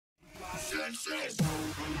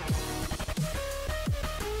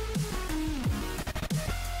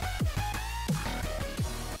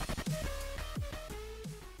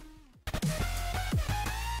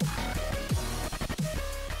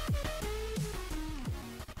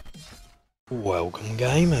Welcome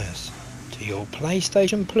gamers to your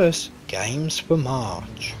PlayStation Plus games for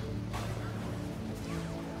March.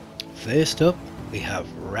 First up we have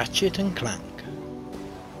Ratchet and Clank.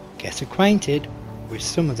 Get acquainted with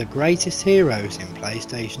some of the greatest heroes in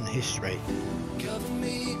PlayStation history.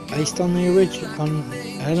 Based on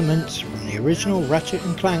elements from the original Ratchet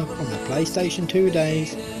and Clank from the PlayStation 2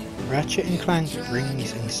 days, Ratchet and Clank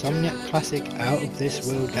brings Insomniac classic out of this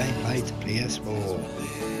world gameplay to PS4.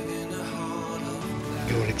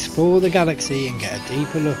 You will explore the galaxy and get a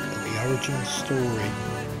deeper look at the origin story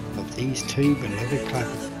of these two beloved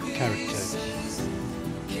characters.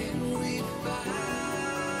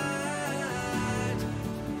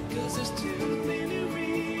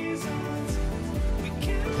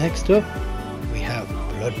 Next up, we have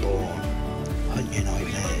Bloodborne. Hunt your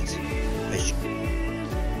nightmares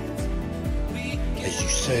as you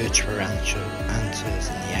search for answers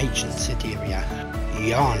in the ancient city of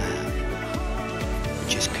Yarnam,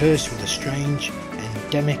 which is cursed with a strange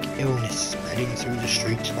endemic illness spreading through the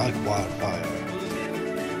streets like wildfire.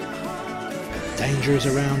 Danger is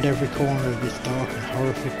around every corner of this dark and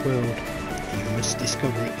horrific world, and you must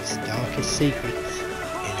discover its darkest secrets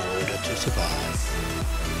in order to survive.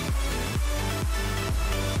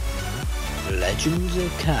 Legends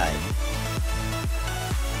of Kay.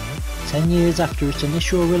 10 years after its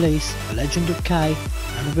initial release, The Legend of Kay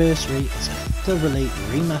Anniversary is a thoroughly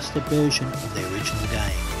remastered version of the original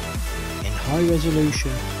game. In high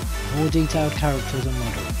resolution, more detailed characters and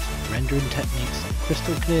models, rendering techniques and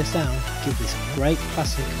crystal clear sound give this great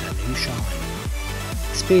classic a new shine.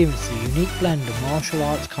 Experience the unique blend of martial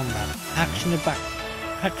arts combat, action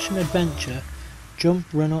adventure, jump,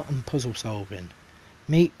 runner and puzzle solving.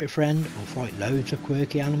 Meet, befriend or fight loads of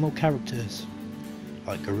quirky animal characters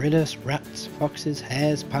like gorillas, rats, foxes,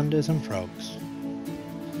 hares, pandas and frogs.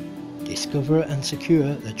 Discover and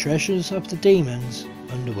secure the treasures of the demons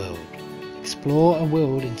underworld. Explore a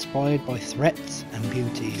world inspired by threats and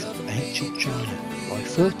beauties of ancient China, by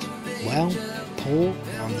foot, well, paw,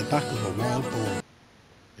 or on the back of a wild boar.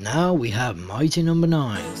 Now we have Mighty No.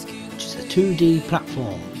 9, which is a 2D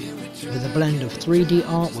platform with a blend of 3D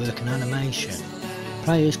artwork and animation.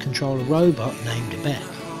 Players control a robot named Beck,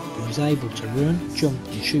 who is able to run, jump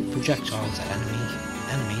and shoot projectiles at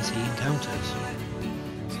enemies he encounters.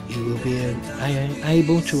 You will be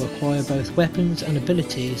able to acquire both weapons and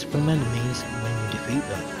abilities from enemies when you defeat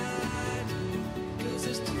them.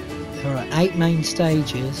 There are 8 main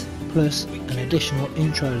stages plus an additional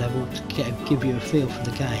intro level to give you a feel for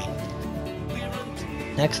the game.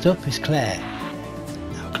 Next up is Claire.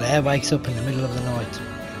 Now Claire wakes up in the middle of the night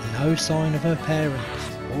with no sign of her parents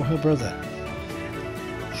or her brother.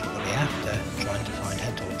 Shortly after, trying to find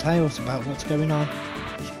heads or tails about what's going on,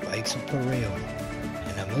 she wakes up for real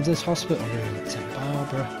in her mother's hospital room at St.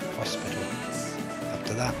 Barbara Hospital.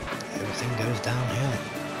 After that, everything goes downhill.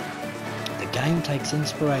 The game takes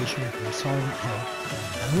inspiration from Silent Hill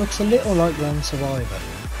and looks a little like Lone Survivor,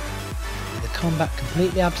 with the combat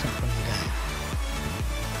completely absent from the game.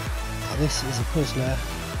 Now this is a puzzler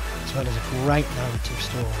as well as a great narrative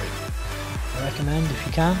story. I recommend, if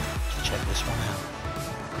you can, to check this one out.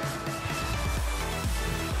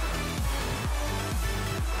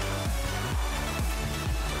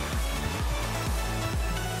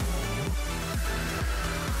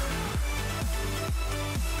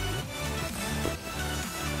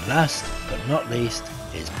 Last but not least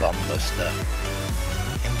is Bomb Buster.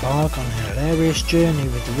 Embark on a hilarious journey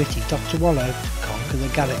with the witty Dr. Wallow to conquer the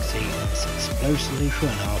galaxy in this explosively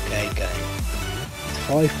fun arcade game.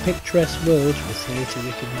 With 5 picturesque worlds with 30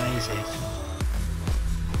 wicked mazes,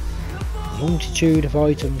 a multitude of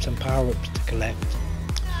items and power-ups to collect,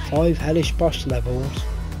 5 hellish boss levels,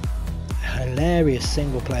 a hilarious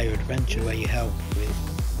single-player adventure where you help with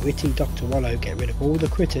witty Dr. Wallow get rid of all the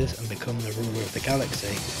critters and become the ruler of the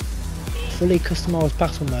galaxy, fully customised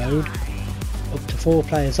battle mode, up to 4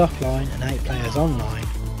 players offline and 8 players online,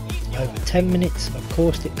 over 10 minutes of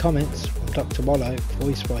caustic comments from Dr. Wallow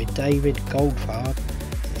voiced by David Goldfarb,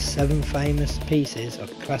 and 7 famous pieces of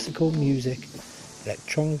classical music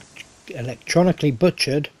electronically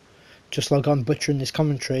butchered, just like I'm butchering this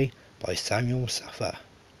commentary, by Samuel Saffer.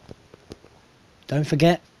 Don't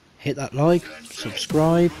forget, hit that like,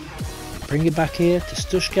 subscribe, bring it back here to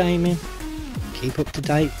STUSH Gaming, keep up to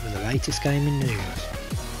date with the latest gaming news.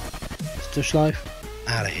 STUSH Life,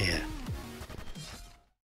 out of here.